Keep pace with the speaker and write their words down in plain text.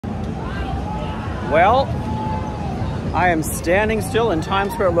Well, I am standing still in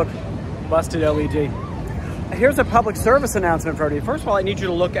Times Square. Look, busted LED. Here's a public service announcement for you. First of all, I need you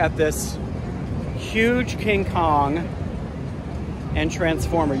to look at this huge King Kong and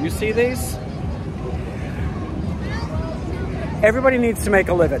Transformer. You see these? Everybody needs to make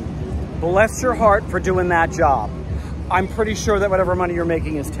a living. Bless your heart for doing that job. I'm pretty sure that whatever money you're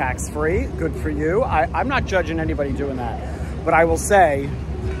making is tax-free. Good for you. I'm not judging anybody doing that. But I will say,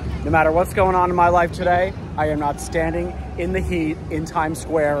 no matter what's going on in my life today, I am not standing in the heat in Times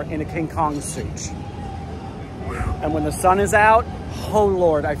Square in a King Kong suit. And when the sun is out, oh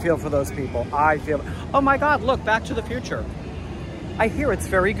Lord, I feel for those people. I feel, oh my God, look, Back to the Future. I hear it's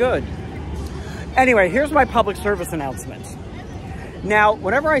very good. Anyway, here's my public service announcement. Now,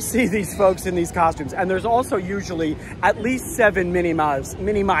 whenever I see these folks in these costumes, and there's also usually at least 7 Minnie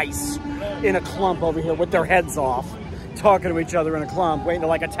Mice in a clump over here with their heads off, talking to each other in a clump, waiting to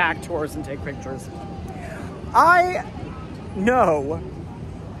like attack tourists and take pictures. I know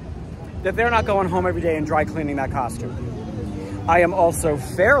that they're not going home every day and dry cleaning that costume. I am also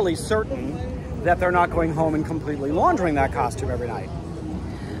fairly certain that they're not going home and completely laundering that costume every night.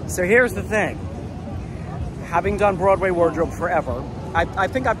 So here's the thing. Having done Broadway wardrobe forever, I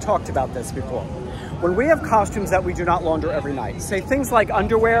think I've talked about this before. When we have costumes that we do not launder every night, say things like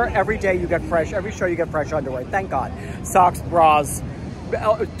underwear, every day you get fresh, every show you get fresh underwear, thank God. Socks, bras,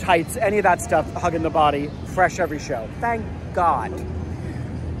 tights, any of that stuff, hugging the body, fresh every show, thank God.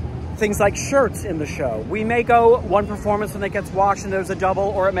 Things like shirts in the show. We may go one performance and it gets washed and there's a double,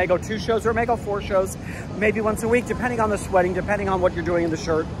 or it may go 2 shows, or it may go 4 shows, maybe once a week, depending on the sweating, depending on what you're doing in the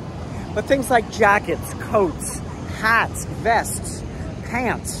shirt. But things like jackets, coats, hats, vests,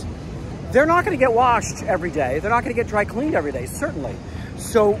 pants, they're not gonna get washed every day. They're not gonna get dry cleaned every day, certainly.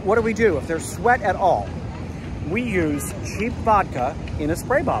 So what do? If there's sweat at all, we use cheap vodka in a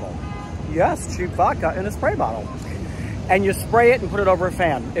spray bottle. Yes, cheap vodka in a spray bottle. And you spray it and put it over a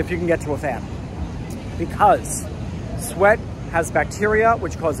fan, if you can get to a fan. Because sweat has bacteria,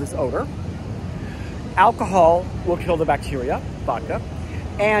 which causes odor. Alcohol will kill the bacteria, vodka,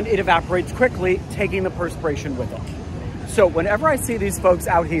 and it evaporates quickly, taking the perspiration with it. So whenever I see these folks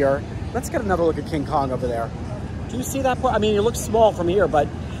out here, let's get another look at King Kong over there. Do you see that? I mean, it looks small from here, but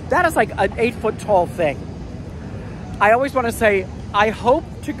that is like an 8-foot tall thing. I always want to say, I hope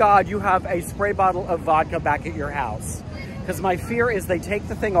to God you have a spray bottle of vodka back at your house. Because my fear is they take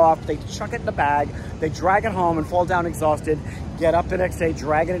the thing off, they chuck it in the bag, they drag it home and fall down exhausted, get up the next day,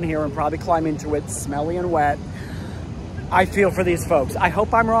 drag it in here and probably climb into it, smelly and wet. I feel for these folks. I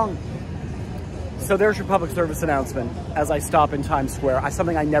hope I'm wrong. So there's your public service announcement as I stop in Times Square.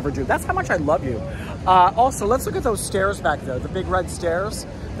 Something I never do. That's how much I love you. Also, let's look at those stairs back there, the big red stairs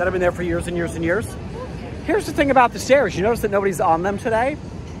that have been there for years and years and years. Here's the thing about the stairs. You notice that nobody's on them today?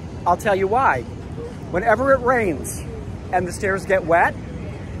 I'll tell you why. Whenever it rains and the stairs get wet,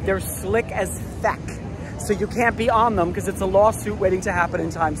 they're slick as feck. So you can't be on them because it's a lawsuit waiting to happen in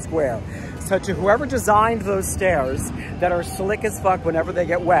Times Square. So to whoever designed those stairs that are slick as fuck whenever they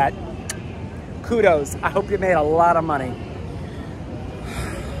get wet, kudos. I hope you made a lot of money.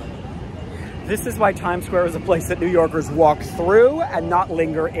 This is why Times Square is a place that New Yorkers walk through and not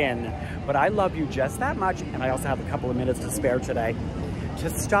linger in. But I love you just that much, and I also have a couple of minutes to spare today to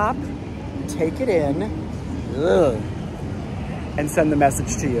stop, take it in, and send the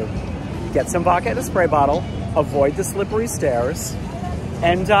message to you. Get some vodka in a spray bottle, avoid the slippery stairs,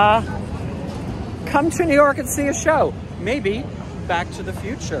 and come to New York and see a show. Maybe Back to the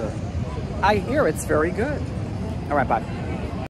Future. I hear it's very good. All right, bye.